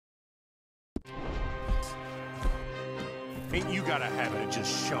Ain't you got a habit of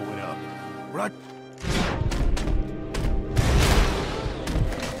just showing up? Right?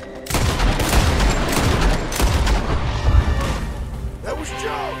 That was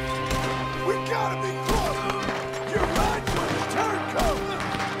Joe! We gotta be close! You're right when the turn comes!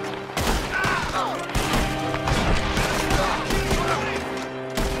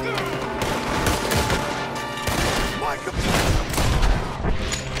 Micah!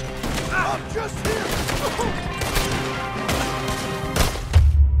 I'm just here!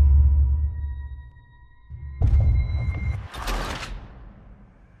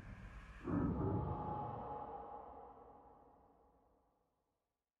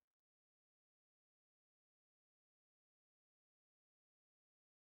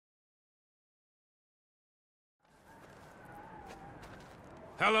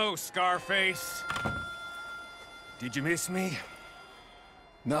 Hello, Scarface. Did you miss me?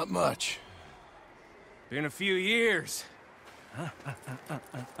 Not much. Been a few years.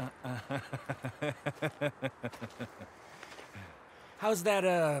 How's that,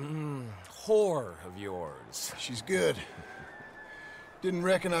 whore of yours? She's good. Didn't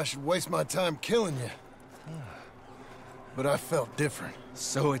reckon I should waste my time killing you. But I felt different.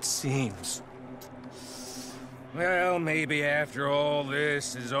 So it seems. Well, maybe after all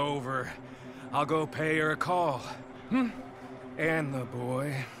this is over, I'll go pay her a call. And the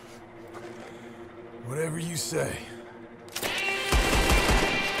boy. Whatever you say.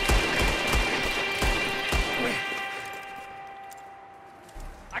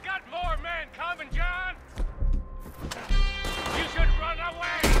 I got more men coming, John! You should run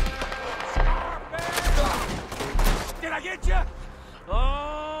away! Scarface! Did I get you?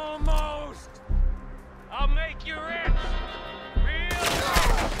 Almost! I'll make you rich! Real rich!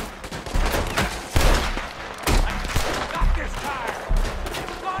 I got this tire!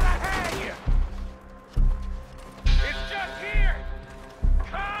 Thought I had you! It's just here!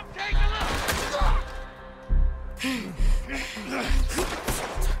 Come take a look!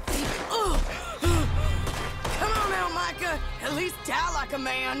 Come on now, Micah. At least die like a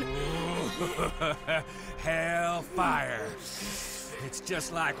man. Hellfire. It's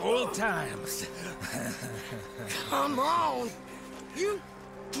just like old times. Come on. You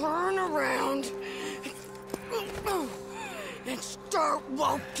turn around and start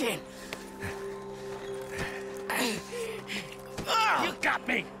walking. You got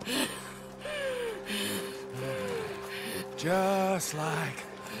me! Just like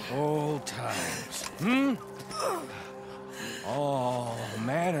old times, All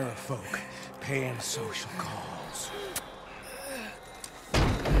manner of folk paying social calls.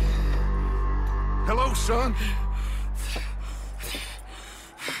 Hello, son.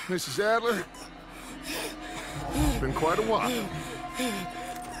 Mrs. Adler. It's been quite a while.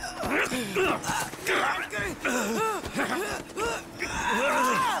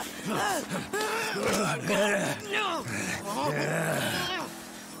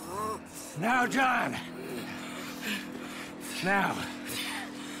 Now, John. Now,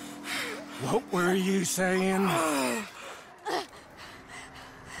 what were you saying?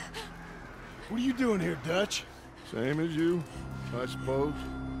 What are you doing here, Dutch? Same as you, I suppose.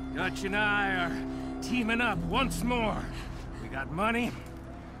 Dutch and I are teaming up once more. We got money.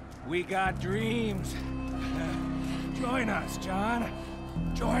 We got dreams. Join us, John.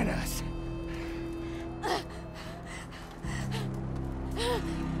 Join us.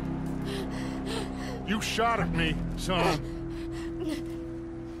 You shot at me, son.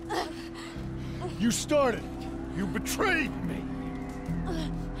 You started. You betrayed me.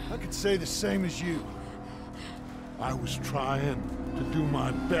 I could say the same as you. I was trying to do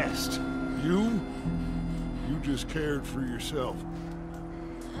my best. You just cared for yourself.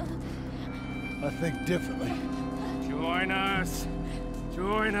 I think differently. Join us.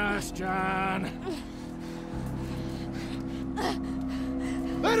 Join us, John.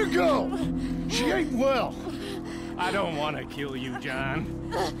 Let her go! She ain't well. I don't want to kill you, John.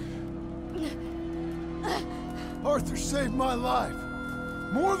 Arthur saved my life.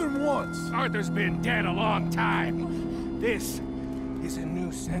 More than once. Arthur's been dead a long time. This is a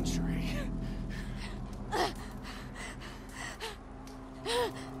new century.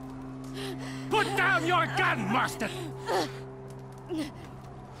 Put down your gun, Marston!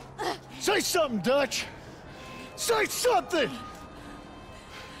 Say something, Dutch! Say something!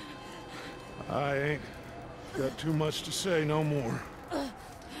 I ain't got too much to say no more.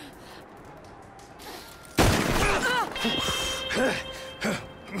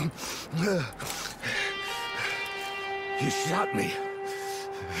 You shot me.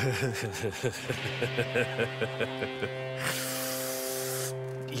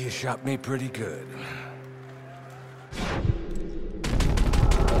 You shot me pretty good.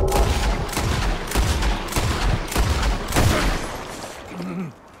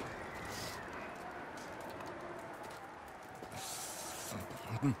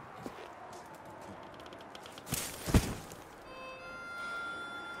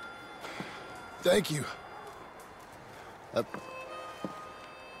 Thank you.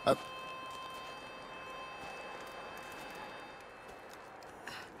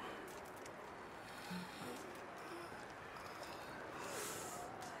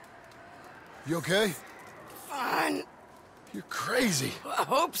 You okay? Fine. You're crazy. I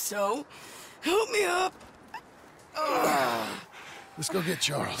hope so. Help me up. Let's go get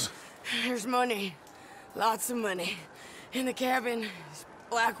Charles. There's money. Lots of money. In the cabin is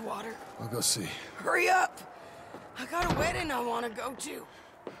Blackwater. I'll go see. Hurry up. I got a wedding I want to go to.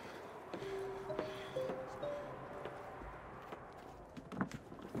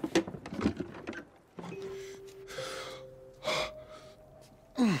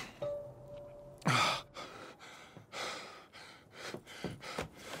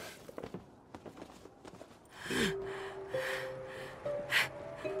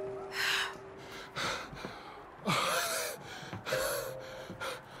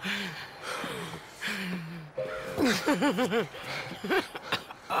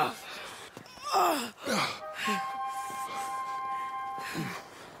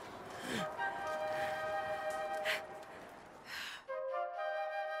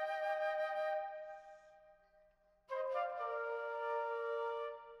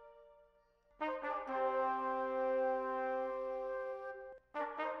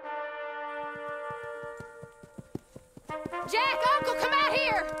 Jack, Uncle, come out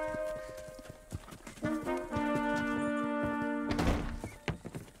here!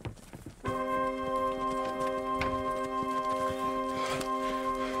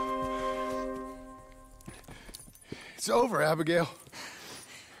 It's over, Abigail.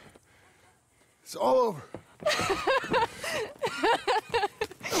 It's all over.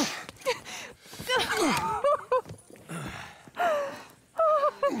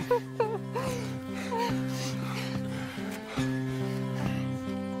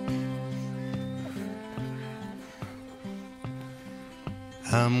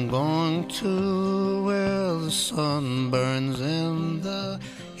 I'm going to where the sun burns and the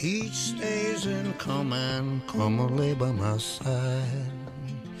heat stays in come and come and lay by my side.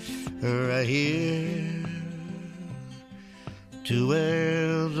 Right here to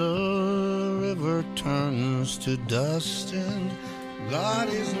where the river turns to dust and God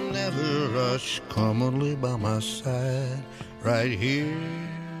is never rushed. Come and lay by my side. Right here,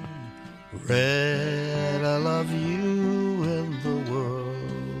 Red, I love you and the world.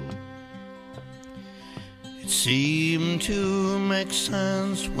 It seemed to make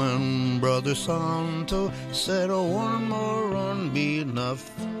sense when Brother Santo said, oh, one more run be enough.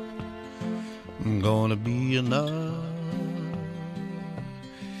 Gonna be enough.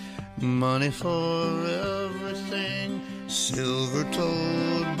 Money for everything,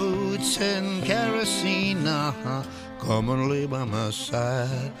 silver-toed boots and kerosene. Come and lay by my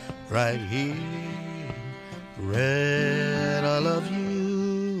side right here. Red, I love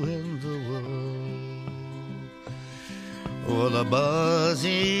you and the world. Oh, the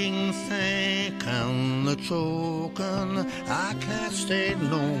buzzing think and the choking, I can't stay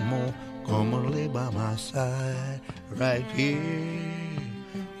no more. Come and lay by my side right here.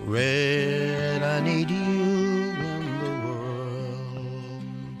 Red, I need you and the world.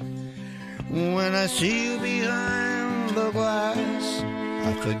 When I see you behind the glass,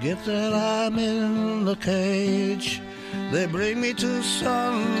 I forget that I'm in the cage. They bring me to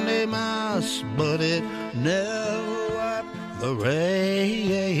Sunday Mass, but it never wiped the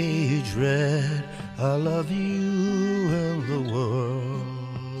rage. Red, I love you and the world.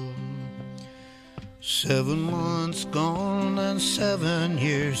 7 months gone and 7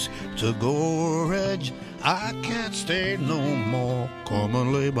 years to go, Reg. I can't stay no more. Come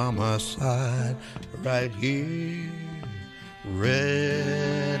and lay by my side right here.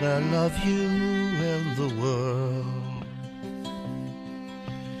 Red, I love you and the world.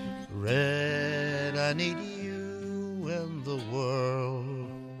 Red, I need you and the world.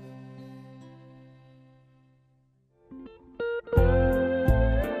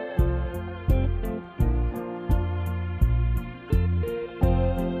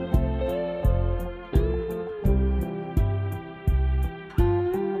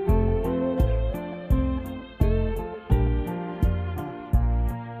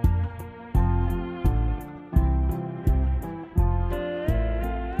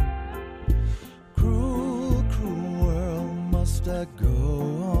 I go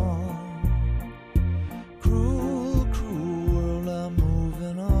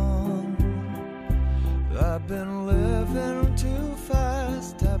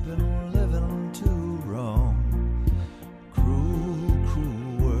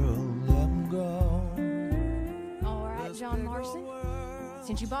Marston.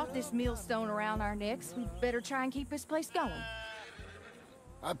 Since you bought this millstone around our necks, we better try and keep this place going.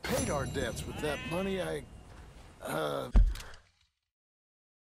 I paid our debts with that money. I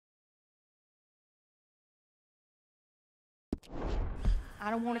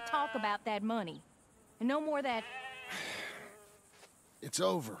don't want to talk about that money. And no more of that... It's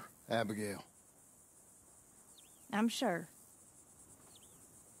over, Abigail. I'm sure.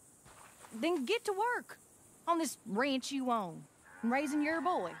 Then get to work on this ranch you own and raising your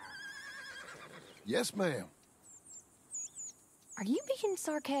boy. Yes, ma'am. Are you being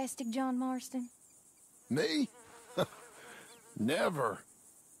sarcastic, John Marston? Me? Never.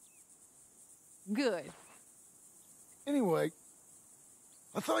 Good. Anyway,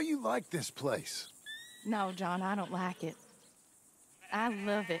 I thought you liked this place. No, John, I don't like it. I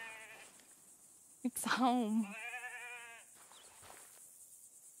love it. It's home.